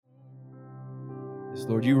Yes,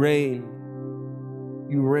 Lord, you reign.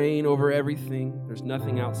 You reign over everything. There's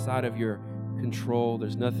nothing outside of your control.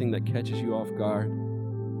 There's nothing that catches you off guard.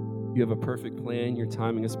 You have a perfect plan. Your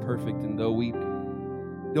timing is perfect. And though we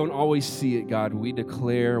don't always see it, God, we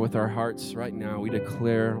declare with our hearts right now, we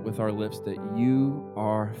declare with our lips that you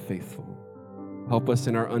are faithful. Help us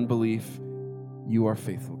in our unbelief. You are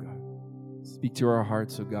faithful, God. Speak to our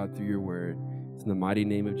hearts, oh God, through your word. It's in the mighty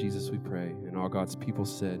name of Jesus we pray. And all God's people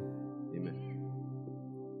said, amen.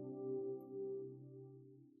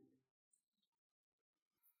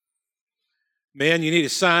 Man, you need to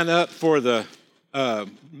sign up for the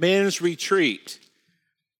men's retreat.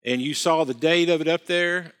 And you saw the date of it up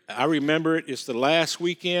there. I remember it. It's the last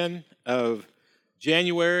weekend of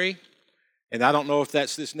January. And I don't know if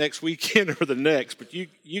that's this next weekend or the next, but you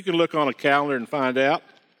can look on a calendar and find out.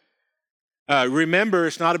 Remember,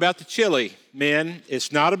 it's not about the chili, men.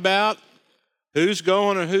 It's not about who's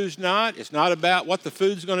going or who's not. It's not about what the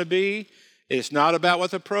food's going to be. It's not about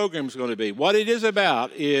what the program's going to be. What it is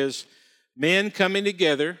about is men coming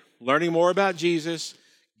together, learning more about Jesus,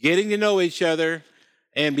 getting to know each other,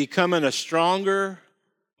 and becoming a stronger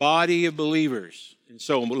body of believers. And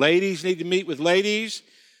so ladies need to meet with ladies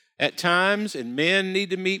at times, and men need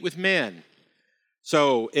to meet with men.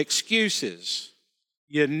 So excuses,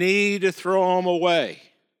 you need to throw them away.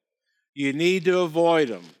 You need to avoid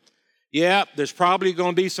them. Yeah, there's probably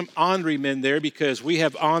going to be some ornery men there because we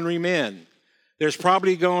have ornery men. There's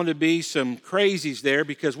probably going to be some crazies there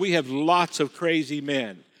because we have lots of crazy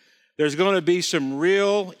men. There's going to be some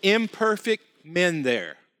real imperfect men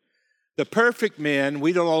there. The perfect men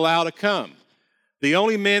we don't allow to come. The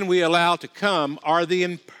only men we allow to come are the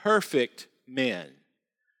imperfect men.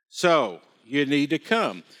 So you need to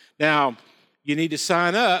come. Now, you need to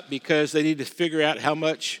sign up because they need to figure out how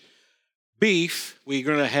much beef we're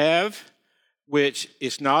going to have, which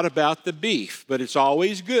is not about the beef, but it's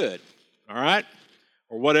always good, all right?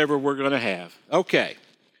 Or whatever we're going to have. Okay,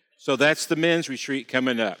 so that's the men's retreat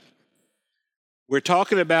coming up. We're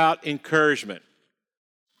talking about encouragement.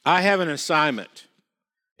 I have an assignment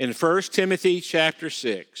in 1 Timothy chapter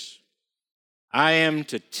 6. I am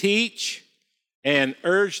to teach and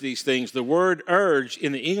urge these things. The word urge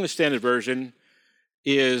in the English Standard Version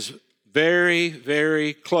is very,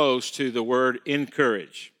 very close to the word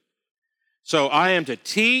encourage. So I am to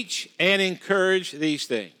teach and encourage these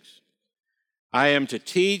things. I am to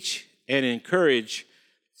teach and encourage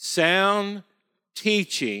sound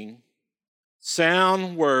teaching,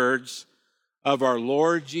 sound words of our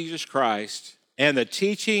Lord Jesus Christ, and the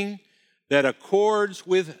teaching that accords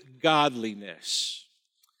with godliness.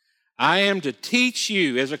 I am to teach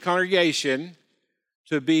you as a congregation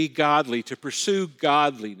to be godly, to pursue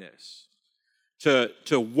godliness, to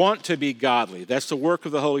want to be godly. That's the work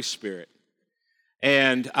of the Holy Spirit.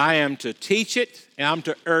 And I am to teach it, and I'm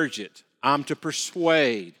to urge it. I'm to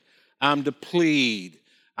persuade. I'm to plead.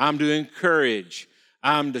 I'm to encourage.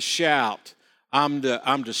 I'm to shout. I'm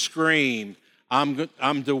to scream.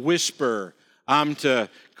 I'm to whisper. I'm to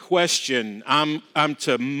question. I'm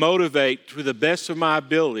to motivate to the best of my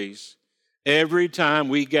abilities every time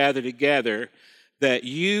we gather together that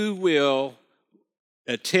you will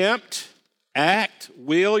attempt, act,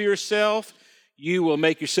 will yourself. You will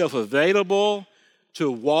make yourself available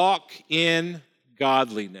to walk in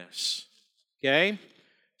godliness. Okay?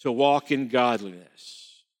 To walk in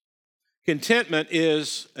godliness. Contentment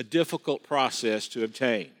is a difficult process to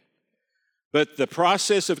obtain. But the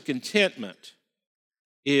process of contentment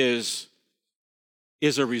is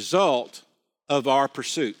a result of our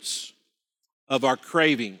pursuits, of our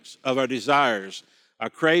cravings, of our desires. Our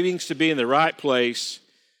cravings to be in the right place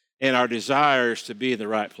and our desires to be in the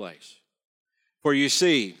right place. For you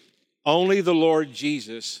see, only the Lord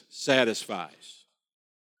Jesus satisfies.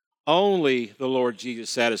 Only the Lord Jesus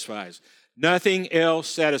satisfies. Nothing else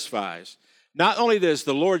satisfies. Not only does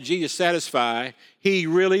the Lord Jesus satisfy, He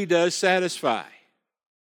really does satisfy.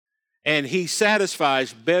 And He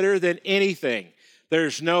satisfies better than anything.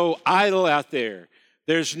 There's no idol out there.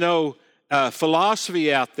 There's no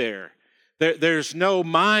philosophy out there. There's no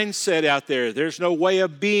mindset out there. There's no way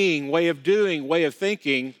of being, way of doing, way of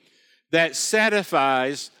thinking that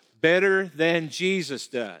satisfies better than Jesus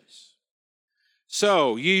does.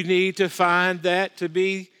 So you need to find that to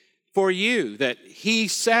be for you, that He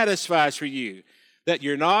satisfies for you, that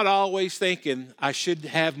you're not always thinking, I should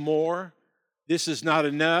have more, this is not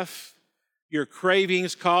enough. Your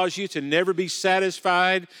cravings cause you to never be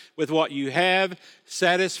satisfied with what you have,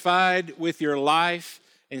 satisfied with your life,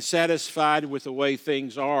 and satisfied with the way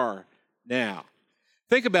things are now.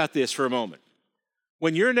 Think about this for a moment.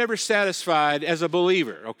 When you're never satisfied as a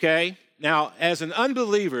believer, okay? Now, as an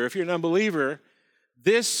unbeliever, if you're an unbeliever,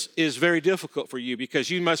 This is very difficult for you because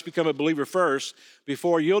you must become a believer first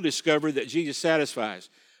before you'll discover that Jesus satisfies.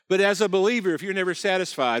 But as a believer, if you're never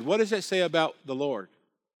satisfied, what does that say about the Lord?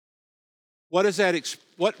 What does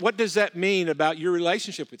that mean about your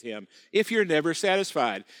relationship with him if you're never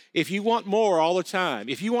satisfied? If you want more all the time,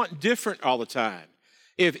 if you want different all the time,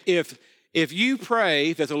 if you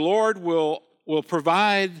pray that the Lord will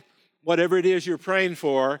provide whatever it is you're praying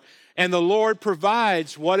for, and the Lord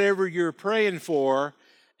provides whatever you're praying for,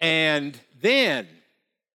 and then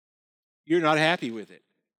you're not happy with it.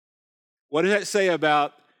 What does that say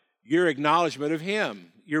about your acknowledgement of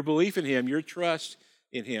him, your belief in him, your trust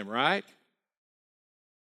in him, right?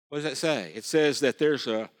 What does that say? It says that there's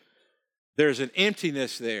an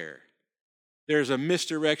emptiness there. There's a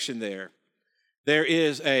misdirection there. There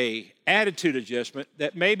is a attitude adjustment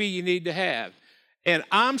that maybe you need to have. And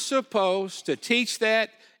I'm supposed to teach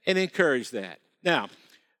that and encourage that. Now,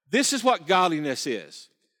 this is what godliness is.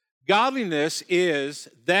 Godliness is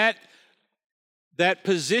that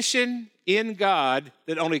position in God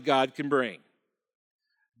that only God can bring.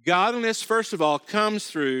 Godliness, first of all, comes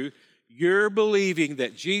through your believing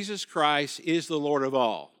that Jesus Christ is the Lord of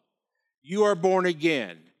all. You are born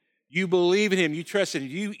again. You believe in him. You trust in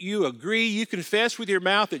him. You agree. You confess with your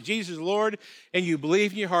mouth that Jesus is Lord, and you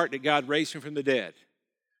believe in your heart that God raised him from the dead.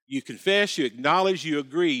 You confess, you acknowledge, you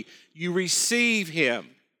agree. You receive him.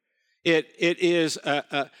 It is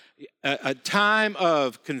a time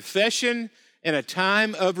of confession and a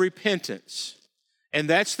time of repentance. And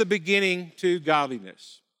that's the beginning to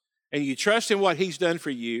godliness. And you trust in what he's done for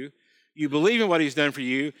you. You believe in what he's done for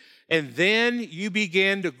you. And then you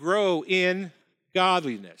begin to grow in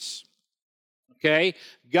godliness. Okay?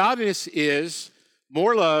 Godliness is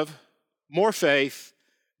more love, more faith,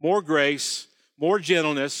 more grace, more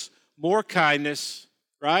gentleness, more kindness,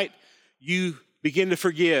 right? You begin to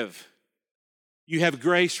forgive. You have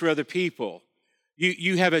grace for other people.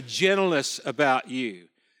 You have a gentleness about you.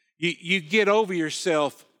 You get over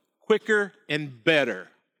yourself quicker and better.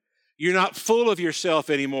 You're not full of yourself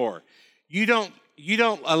anymore. You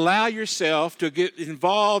don't allow yourself to get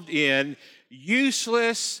involved in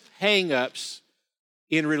useless hang-ups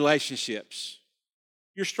in relationships.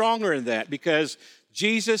 You're stronger in that because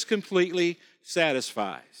Jesus completely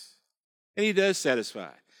satisfies. And he does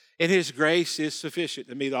satisfy. And his grace is sufficient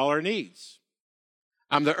to meet all our needs.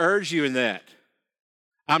 I'm to urge you in that.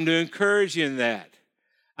 I'm to encourage you in that.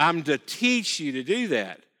 I'm to teach you to do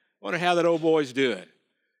that. I wonder how that old boy's doing.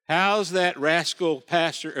 How's that rascal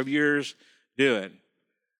pastor of yours doing?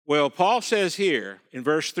 Well, Paul says here in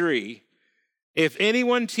verse 3, if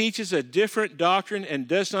anyone teaches a different doctrine and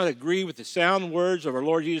does not agree with the sound words of our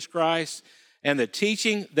Lord Jesus Christ and the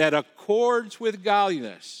teaching that accords with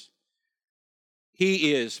godliness,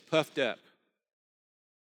 he is puffed up.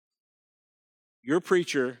 Your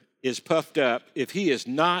preacher is puffed up if he is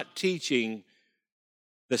not teaching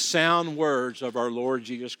the sound words of our Lord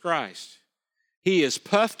Jesus Christ. He is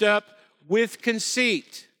puffed up with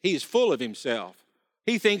conceit. He is full of himself.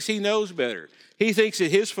 He thinks he knows better. He thinks that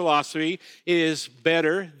his philosophy is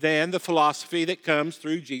better than the philosophy that comes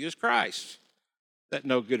through Jesus Christ. That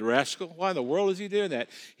no good rascal. Why in the world is he doing that?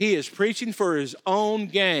 He is preaching for his own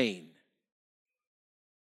gain.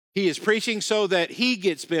 He is preaching so that he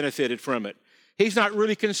gets benefited from it. He's not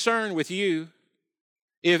really concerned with you.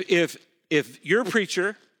 If your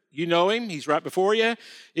preacher, you know him, he's right before you.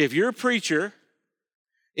 If your preacher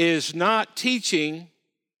is not teaching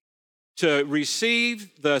to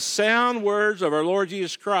receive the sound words of our Lord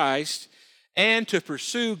Jesus Christ and to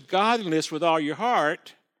pursue godliness with all your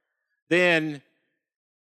heart, then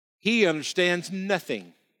he understands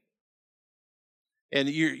nothing. And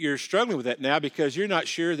you're struggling with that now because you're not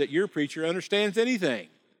sure that your preacher understands anything.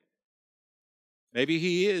 Maybe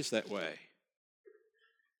he is that way.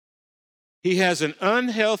 He has an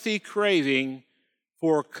unhealthy craving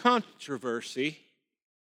for controversy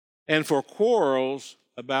and for quarrels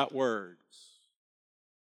about words.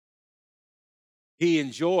 He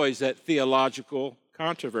enjoys that theological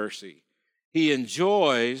controversy. He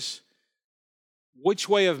enjoys which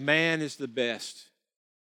way of man is the best.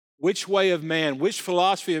 Which way of man, which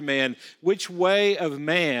philosophy of man, which way of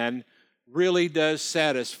man really does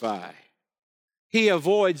satisfy. He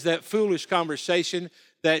avoids that foolish conversation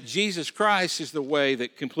that Jesus Christ is the way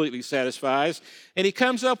that completely satisfies. And he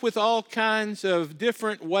comes up with all kinds of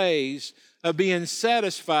different ways of being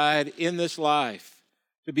satisfied in this life,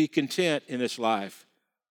 to be content in this life.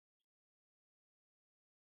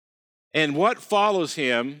 And what follows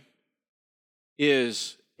him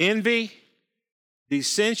is envy,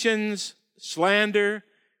 dissensions, slander,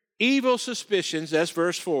 evil suspicions, that's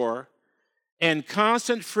verse 4, and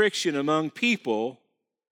constant friction among people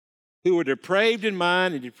who are depraved in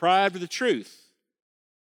mind and deprived of the truth,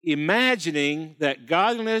 imagining that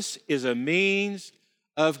godliness is a means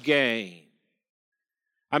of gain.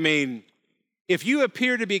 I mean, if you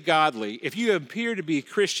appear to be godly, if you appear to be a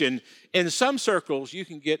Christian, in some circles, you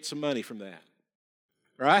can get some money from that,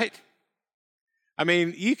 right? I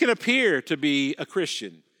mean, you can appear to be a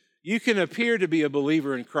Christian. You can appear to be a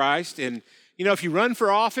believer in Christ. And, you know, if you run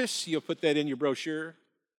for office, you'll put that in your brochure,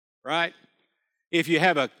 right? If you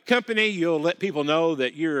have a company, you'll let people know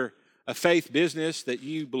that you're a faith business, that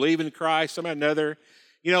you believe in Christ, some or another.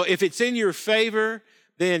 You know, if it's in your favor,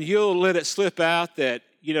 then you'll let it slip out that,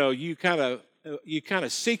 you know, you kind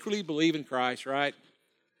of secretly believe in Christ, right?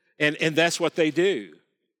 And that's what they do.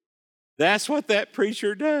 That's what that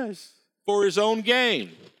preacher does for his own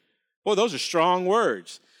gain. Boy, those are strong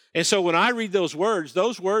words. And so when I read those words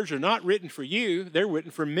are not written for you, they're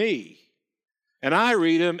written for me. And I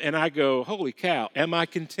read them and I go, holy cow, am I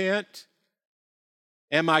content?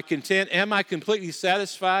 Am I content? Am I completely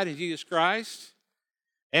satisfied in Jesus Christ?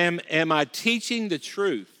 Am I teaching the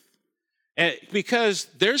truth? And because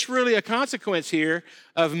there's really a consequence here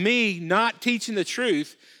of me not teaching the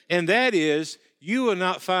truth, and that is you will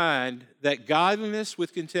not find that godliness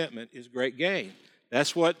with contentment is great gain.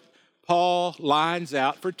 That's what Paul lines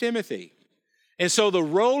out for Timothy. And so the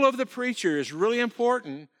role of the preacher is really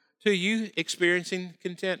important to you experiencing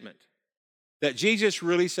contentment, that Jesus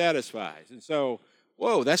really satisfies. And so,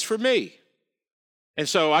 whoa, that's for me. And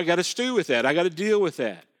so I got to stew with that. I got to deal with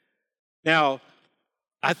that. Now,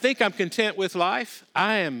 I think I'm content with life.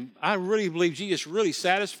 I really believe Jesus really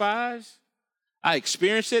satisfies. I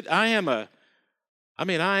experience it. I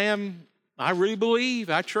really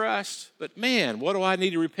believe, I trust, but man, what do I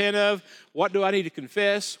need to repent of? What do I need to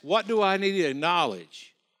confess? What do I need to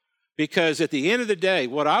acknowledge? Because at the end of the day,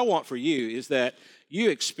 what I want for you is that you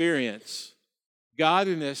experience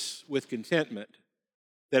godliness with contentment,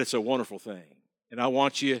 that it's a wonderful thing. And I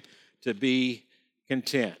want you to be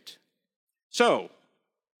content. So,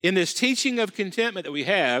 in this teaching of contentment that we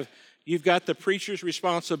have, you've got the preacher's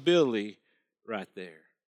responsibility right there.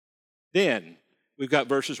 Then, we've got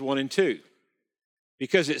verses 1 and 2.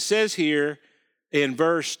 Because it says here in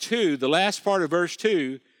verse 2, the last part of verse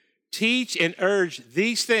 2, teach and urge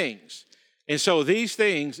these things. And so these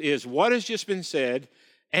things is what has just been said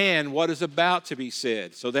and what is about to be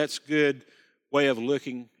said. So that's a good way of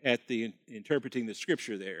looking at interpreting the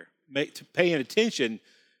scripture there. Paying attention,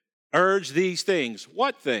 urge these things.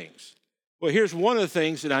 What things? Well, here's one of the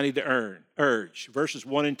things that I need to urge. Verses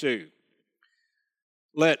 1 and 2.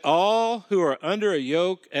 Let all who are under a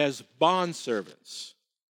yoke as bondservants,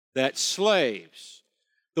 that's slaves.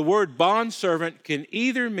 The word bondservant can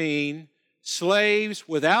either mean slaves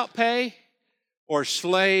without pay or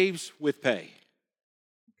slaves with pay.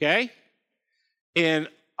 Okay? In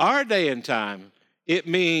our day and time, it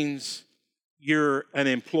means you're an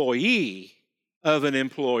employee of an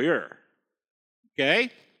employer. Okay?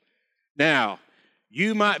 Now,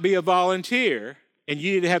 you might be a volunteer and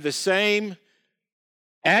you need to have the same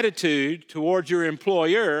attitude towards your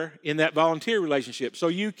employer in that volunteer relationship. So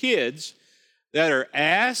you kids that are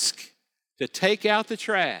asked to take out the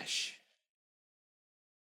trash,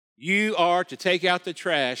 you are to take out the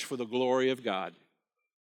trash for the glory of God.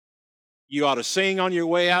 You ought to sing on your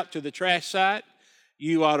way out to the trash site.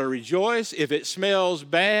 You ought to rejoice. If it smells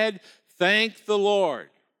bad, thank the Lord.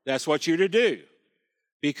 That's what you're to do.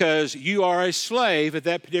 Because you are a slave at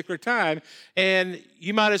that particular time. And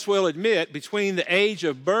you might as well admit, between the age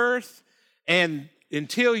of birth and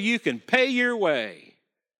until you can pay your way,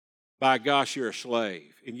 by gosh, you're a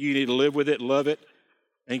slave. And you need to live with it, love it,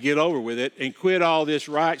 and get over with it, and quit all this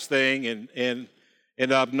rights thing and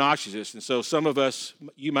obnoxiousness. And so some of us,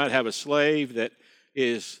 you might have a slave that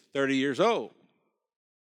is 30 years old.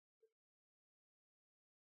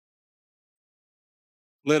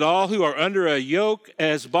 Let all who are under a yoke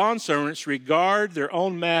as bondservants regard their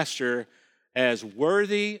own master as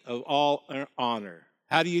worthy of all honor.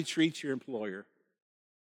 How do you treat your employer?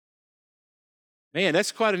 Man,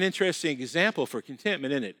 that's quite an interesting example for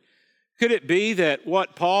contentment, isn't it? Could it be that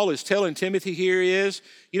what Paul is telling Timothy here is,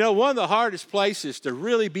 one of the hardest places to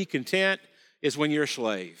really be content is when you're a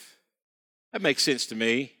slave? That makes sense to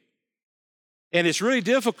me. And it's really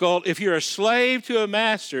difficult if you're a slave to a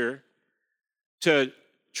master to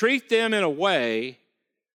treat them in a way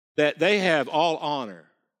that they have all honor.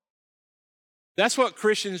 That's what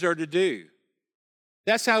Christians are to do.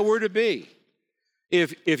 That's how we're to be.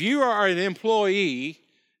 If you are an employee,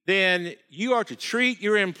 then you are to treat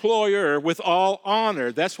your employer with all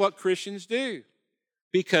honor. That's what Christians do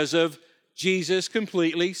because of Jesus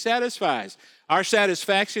completely satisfies. Our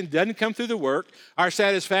satisfaction doesn't come through the work. Our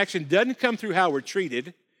satisfaction doesn't come through how we're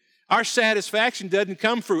treated. Our satisfaction doesn't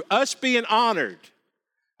come through us being honored.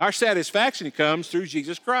 Our satisfaction comes through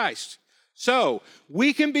Jesus Christ. So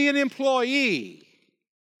we can be an employee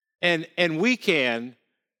and we can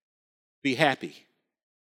be happy.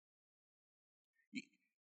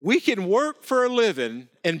 We can work for a living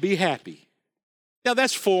and be happy. Now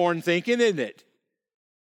that's foreign thinking, isn't it?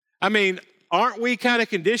 I mean, aren't we kind of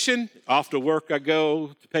conditioned? Off to work I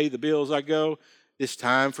go, to pay the bills I go. It's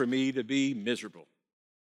time for me to be miserable,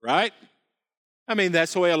 right? I mean,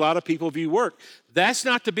 that's the way a lot of people view work. That's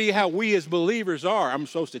not to be how we as believers are. I'm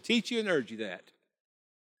supposed to teach you and urge you that.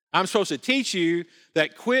 I'm supposed to teach you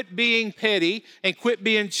that quit being petty and quit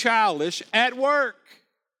being childish at work.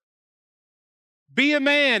 Be a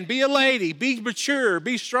man, be a lady, be mature,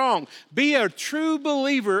 be strong. Be a true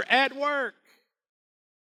believer at work.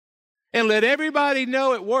 And let everybody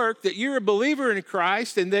know at work that you're a believer in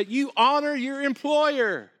Christ and that you honor your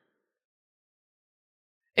employer.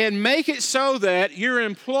 And make it so that your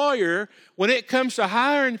employer, when it comes to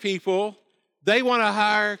hiring people, they want to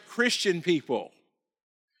hire Christian people.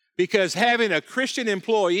 Because having a Christian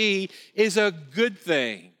employee is a good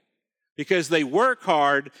thing. Because they work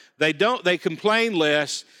hard, they complain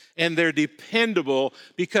less, and they're dependable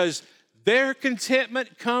because their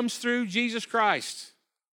contentment comes through Jesus Christ.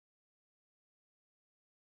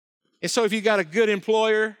 And so if you got a good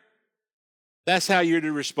employer, that's how you're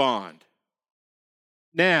to respond.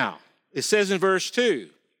 Now, it says in verse 2,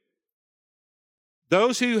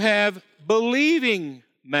 those who have believing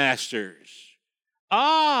masters.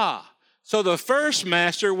 So the first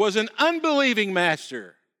master was an unbelieving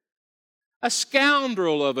master. A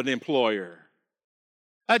scoundrel of an employer,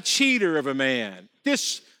 a cheater of a man,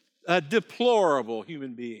 a deplorable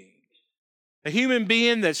human being, a human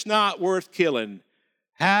being that's not worth killing.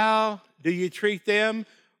 How do you treat them?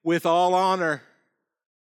 With all honor.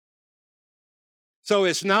 So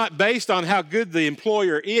it's not based on how good the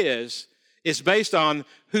employer is, it's based on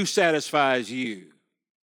who satisfies you.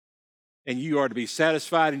 And you are to be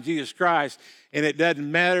satisfied in Jesus Christ, and it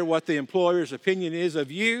doesn't matter what the employer's opinion is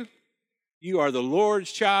of you. You are the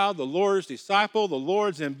Lord's child, the Lord's disciple, the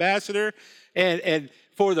Lord's ambassador. And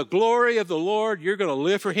for the glory of the Lord, you're going to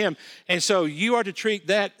live for him. And so you are to treat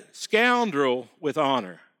that scoundrel with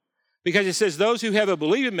honor. Because it says, those who have a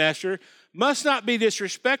believing master must not be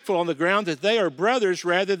disrespectful on the ground that they are brothers,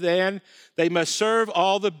 rather than they must serve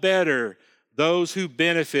all the better. Those who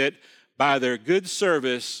benefit by their good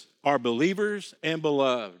service are believers and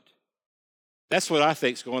beloved. That's what I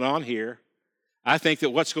think is going on here. I think that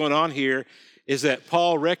what's going on here is that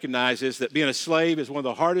Paul recognizes that being a slave is one of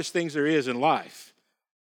the hardest things there is in life.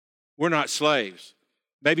 We're not slaves.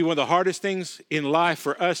 Maybe one of the hardest things in life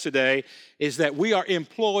for us today is that we are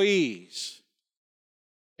employees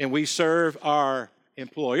and we serve our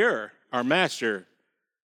employer, our master,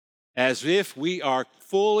 as if we are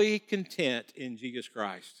fully content in Jesus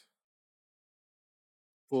Christ.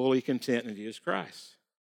 Fully content in Jesus Christ.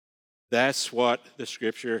 That's what the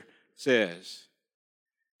scripture says.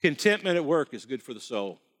 Contentment at work is good for the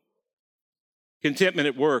soul. Contentment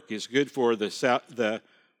at work is good for the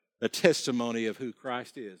testimony of who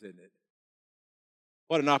Christ is, isn't it?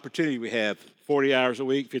 What an opportunity we have, 40 hours a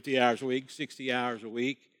week, 50 hours a week, 60 hours a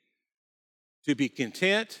week, to be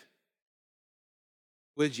content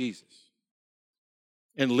with Jesus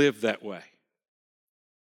and live that way.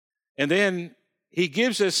 And then he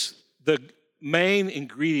gives us the main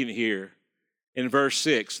ingredient here in verse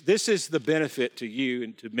 6. This is the benefit to you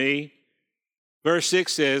and to me. Verse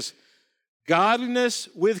 6 says, godliness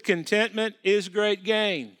with contentment is great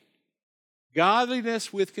gain.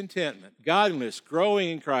 Godliness with contentment. Godliness,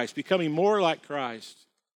 growing in Christ, becoming more like Christ.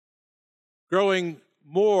 Growing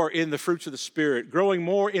more in the fruits of the Spirit. Growing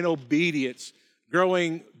more in obedience.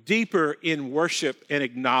 Growing deeper in worship and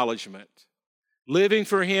acknowledgement. Living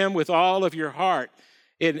for Him with all of your heart.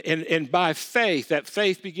 And by faith, that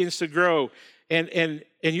faith begins to grow. And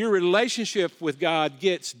your relationship with God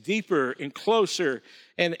gets deeper and closer,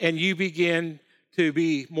 and you begin to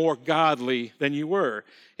be more godly than you were.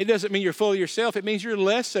 It doesn't mean you're full of yourself. It means you're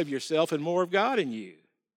less of yourself and more of God in you.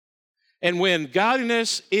 And when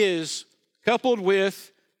godliness is coupled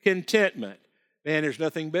with contentment, man, there's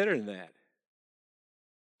nothing better than that.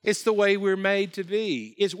 It's the way we're made to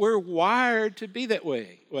be. We're wired to be that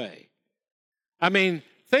way. I mean,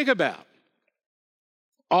 think about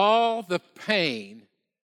all the pain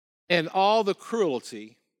and all the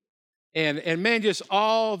cruelty and man, just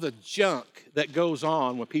all the junk that goes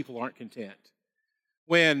on when people aren't content.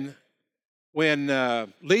 When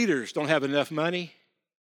leaders don't have enough money,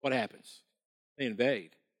 what happens? They invade.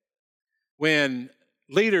 when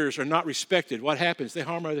leaders are not respected, what happens? They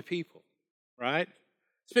harm other people, right?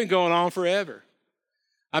 It's been going on forever.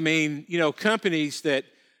 I mean, companies that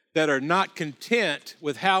are not content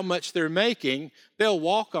with how much they're making, they'll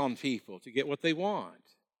walk on people to get what they want.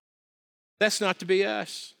 That's not to be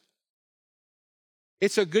us.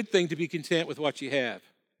 It's a good thing to be content with what you have.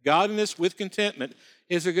 Godliness with contentment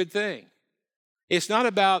is a good thing. It's not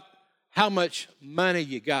about how much money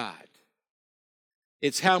you got.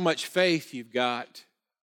 It's how much faith you've got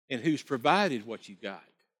and who's provided what you got.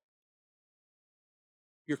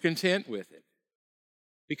 You're content with it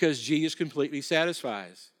because Jesus completely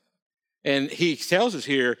satisfies. And he tells us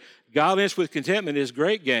here, godliness with contentment is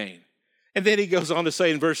great gain. And then he goes on to say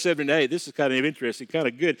in verse 7 and 8, this is kind of interesting, kind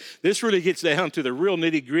of good. This really gets down to the real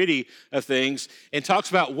nitty-gritty of things and talks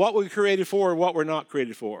about what we're created for and what we're not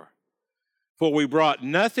created for. For we brought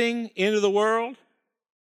nothing into the world,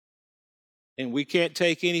 and we can't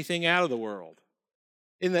take anything out of the world.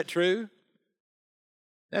 Isn't that true?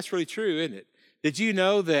 That's really true, isn't it? Did you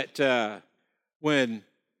know that when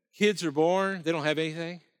kids are born, they don't have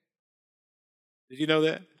anything? Did you know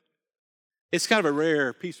that? It's kind of a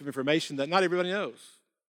rare piece of information that not everybody knows.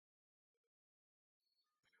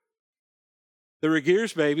 The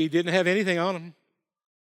Regeers baby didn't have anything on him.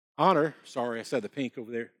 On her. Sorry, I said the pink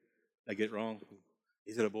over there. Did I get it wrong?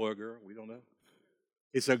 Is it a boy or girl? We don't know.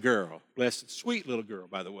 It's a girl. Blessed, sweet little girl,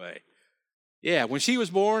 by the way. Yeah, when she was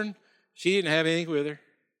born, she didn't have anything with her.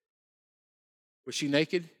 Was she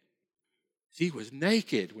naked? She was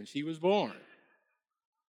naked when she was born.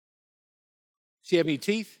 She have any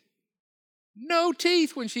teeth? No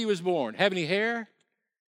teeth when she was born. Have any hair?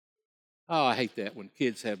 Oh, I hate that when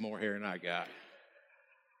kids have more hair than I got.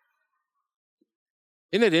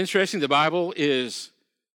 Isn't it interesting? The Bible is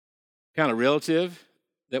kind of relative,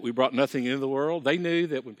 that we brought nothing into the world. They knew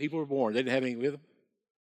that when people were born, they didn't have anything with them.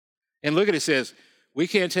 And look at it, it says, we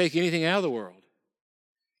can't take anything out of the world.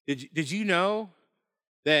 Did you know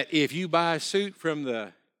that if you buy a suit from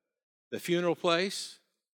the funeral place,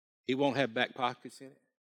 it won't have back pockets in it?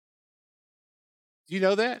 Do you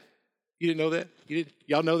know that? You didn't know that?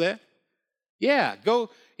 Y'all know that? Yeah, go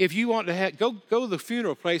if you want to go to the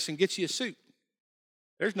funeral place and get you a suit.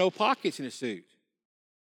 There's no pockets in a suit.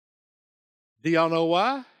 Do y'all know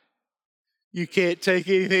why? You can't take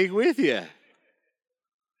anything with you.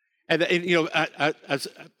 And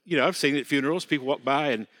I've seen at funerals, people walk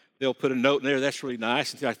by and they'll put a note in there, that's really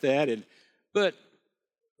nice and things like that. But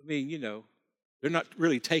they're not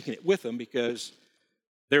really taking it with them because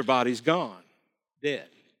their body's gone. Dead.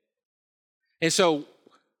 And so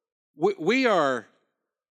we are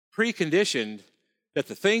preconditioned that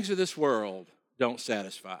the things of this world don't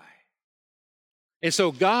satisfy. And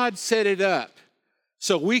so God set it up.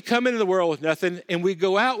 So we come into the world with nothing and we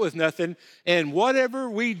go out with nothing. And whatever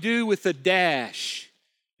we do with the dash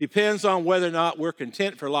depends on whether or not we're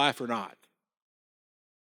content for life or not.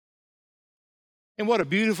 And what a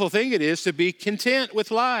beautiful thing it is to be content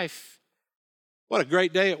with life. What a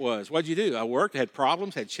great day it was. What'd you do? I worked, had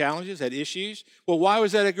problems, had challenges, had issues. Well, why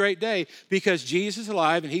was that a great day? Because Jesus is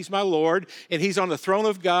alive and he's my Lord and he's on the throne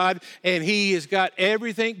of God and he has got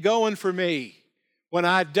everything going for me. When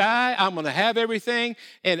I die, I'm going to have everything.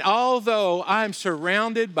 And although I'm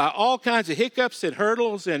surrounded by all kinds of hiccups and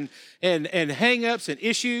hurdles and hang-ups and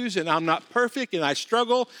issues and I'm not perfect and I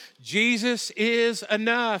struggle, Jesus is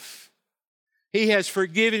enough. He has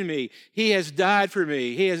forgiven me. He has died for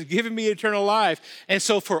me. He has given me eternal life. And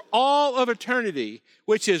so for all of eternity,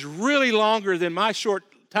 which is really longer than my short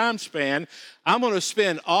time span, I'm going to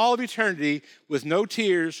spend all of eternity with no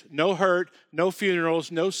tears, no hurt, no funerals,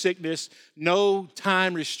 no sickness, no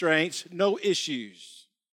time restraints, no issues.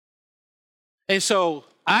 And so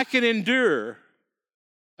I can endure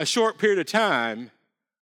a short period of time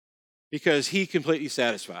because he completely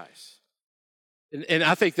satisfies. And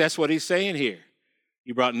I think that's what he's saying here.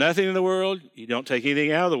 You brought nothing in the world. You don't take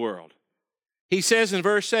anything out of the world. He says in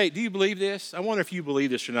verse 8, do you believe this? I wonder if you believe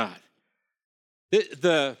this or not.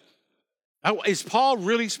 Is Paul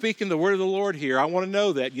really speaking the word of the Lord here? I want to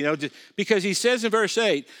know that, because he says in verse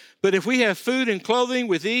 8, but if we have food and clothing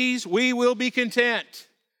with ease, we will be content.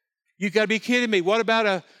 You've got to be kidding me. What about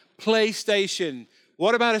a PlayStation?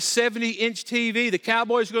 What about a 70-inch TV the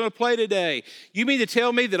Cowboys are going to play today? You mean to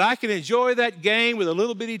tell me that I can enjoy that game with a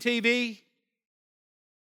little bitty TV?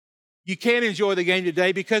 You can't enjoy the game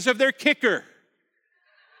today because of their kicker.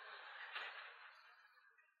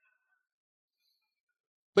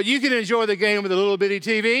 But you can enjoy the game with a little bitty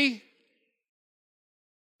TV.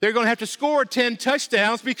 They're going to have to score 10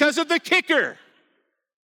 touchdowns because of the kicker.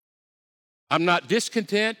 I'm not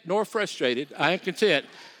discontent nor frustrated. I am content.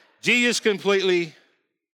 Jesus completely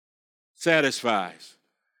satisfies.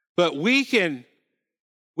 But we can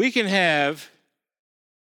have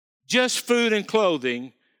just food and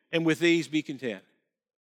clothing, and with these be content.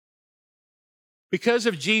 Because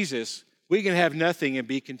of Jesus, we can have nothing and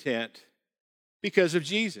be content. Because of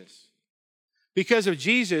Jesus. Because of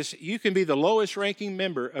Jesus, you can be the lowest ranking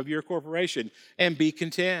member of your corporation and be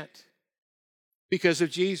content. Because of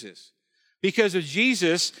Jesus. Because of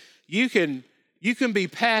Jesus, you can be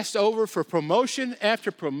passed over for promotion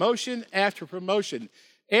after promotion after promotion.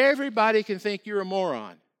 Everybody can think you're a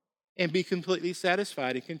moron and be completely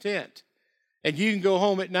satisfied and content. And you can go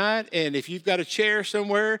home at night, and if you've got a chair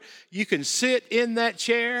somewhere, you can sit in that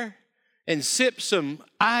chair and sip some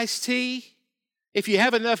iced tea. If you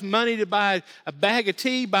have enough money to buy a bag of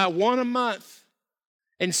tea, buy one a month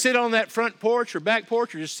and sit on that front porch or back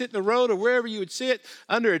porch or just sit in the road or wherever you would sit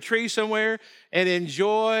under a tree somewhere and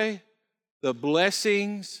enjoy the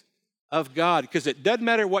blessings of God. Because it doesn't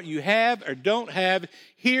matter what you have or don't have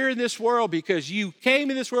here in this world, because you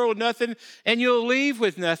came in this world with nothing and you'll leave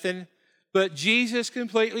with nothing. But Jesus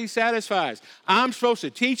completely satisfies. I'm supposed to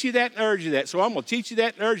teach you that and urge you that. So I'm going to teach you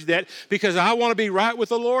that and urge you that because I want to be right with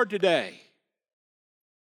the Lord today.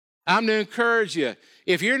 I'm going to encourage you.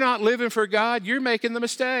 If you're not living for God, you're making the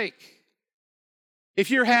mistake. If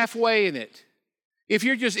you're halfway in it, if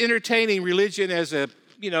you're just entertaining religion as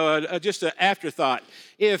just an afterthought,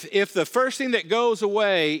 if the first thing that goes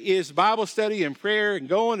away is Bible study and prayer and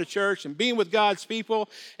going to church and being with God's people,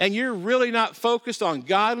 and you're really not focused on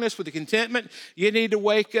godliness with the contentment, you need to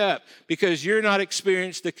wake up because you're not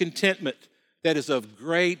experiencing the contentment that is of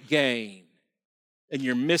great gain, and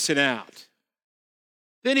you're missing out.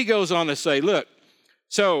 Then he goes on to say, look,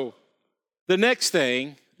 so the next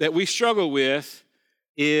thing that we struggle with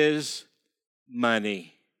is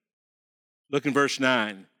money. Look in verse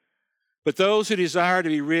 9. But those who desire to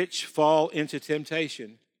be rich fall into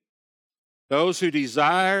temptation. Those who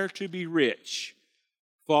desire to be rich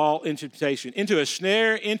fall into temptation, into a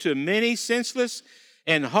snare, into many senseless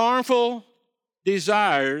and harmful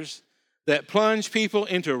desires that plunge people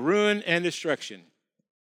into ruin and destruction.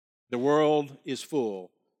 The world is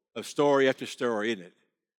full of story after story, isn't it?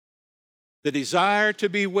 The desire to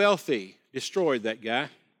be wealthy destroyed that guy.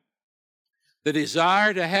 The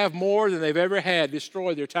desire to have more than they've ever had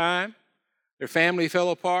destroyed their time. Their family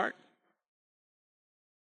fell apart.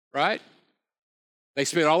 Right? They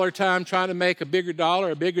spent all their time trying to make a bigger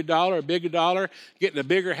dollar, a bigger dollar, a bigger dollar, getting a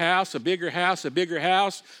bigger house, a bigger house, a bigger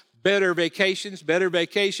house, better vacations,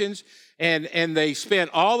 and they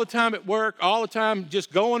spent all the time at work, all the time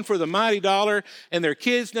just going for the mighty dollar, and their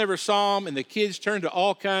kids never saw them, and the kids turned to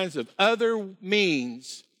all kinds of other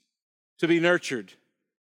means to be nurtured,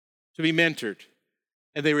 to be mentored,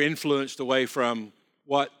 and they were influenced away from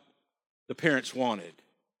what the parents wanted,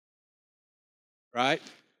 right?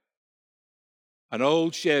 An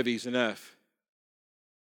old Chevy's enough.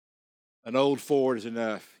 An old Ford is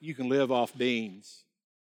enough. You can live off beans.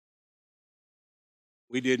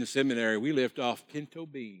 We did in seminary, we lived off pinto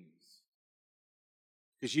beans.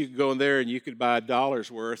 Because you could go in there and you could buy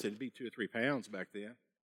 $1 worth, and it'd be 2 or 3 pounds back then.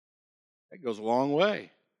 That goes a long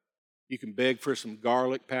way. You can beg for some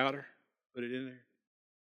garlic powder, put it in there.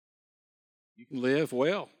 You can live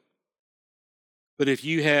well. But if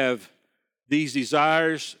you have these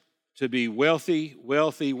desires to be wealthy,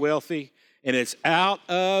 and it's out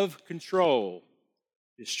of control,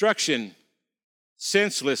 destruction,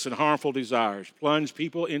 senseless and harmful desires plunge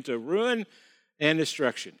people into ruin and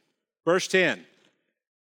destruction. Verse 10.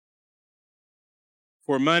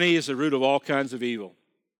 For money is the root of all kinds of evil.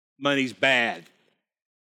 Money's bad.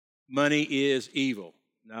 Money is evil.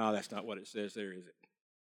 No, that's not what it says there, is it?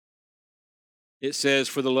 It says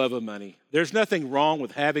for the love of money. There's nothing wrong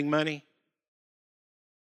with having money.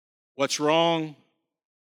 What's wrong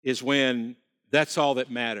is when that's all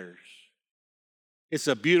that matters. It's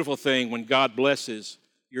a beautiful thing when God blesses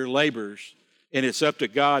your labors and it's up to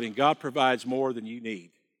God and God provides more than you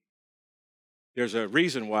need. There's a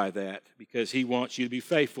reason why that, because He wants you to be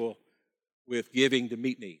faithful with giving to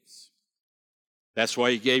meet needs. That's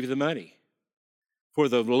why He gave you the money. For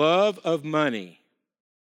the love of money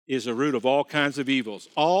is the root of all kinds of evils.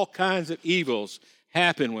 All kinds of evils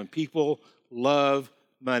happen when people love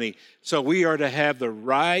money. So we are to have the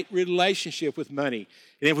right relationship with money.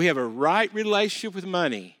 And if we have a right relationship with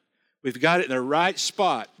money, we've got it in the right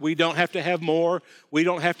spot. We don't have to have more. We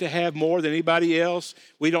don't have to have more than anybody else.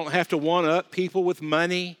 We don't have to one-up people with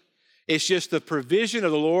money. It's just the provision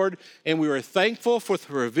of the Lord, and we are thankful for the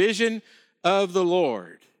provision of the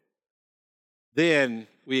Lord. Then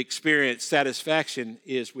we experience satisfaction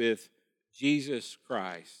is with Jesus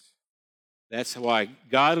Christ. That's why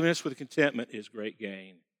godliness with contentment is great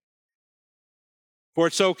gain. For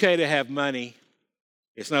it's okay to have money.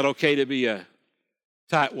 It's not okay to be a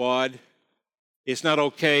tightwad. It's not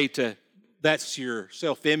okay to, that's your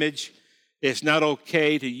self-image. It's not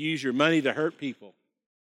okay to use your money to hurt people.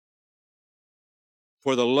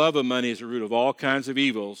 For the love of money is the root of all kinds of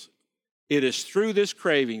evils. It is through this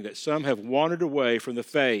craving that some have wandered away from the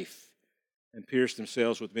faith and pierced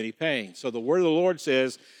themselves with many pains. So the word of the Lord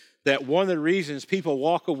says that one of the reasons people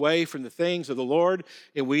walk away from the things of the Lord,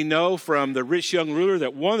 and we know from the rich young ruler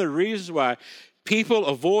that one of the reasons why people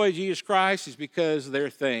avoid Jesus Christ is because their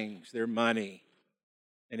things, their money,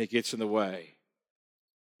 and it gets in the way.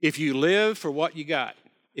 If you live for what you got,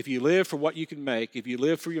 if you live for what you can make, if you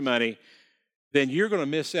live for your money, then you're going to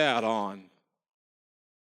miss out on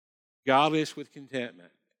godliness with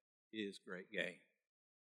contentment is great gain.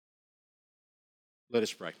 Let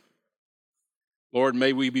us pray. Lord,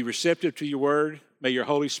 may we be receptive to your word. May your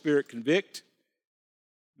Holy Spirit convict.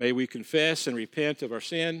 May we confess and repent of our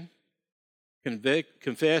sin.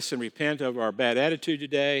 Confess and repent of our bad attitude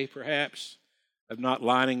today, perhaps, of not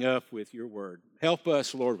lining up with your word. Help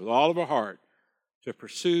us, Lord, with all of our heart to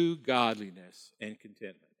pursue godliness and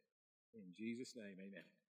contentment. In Jesus' name, amen.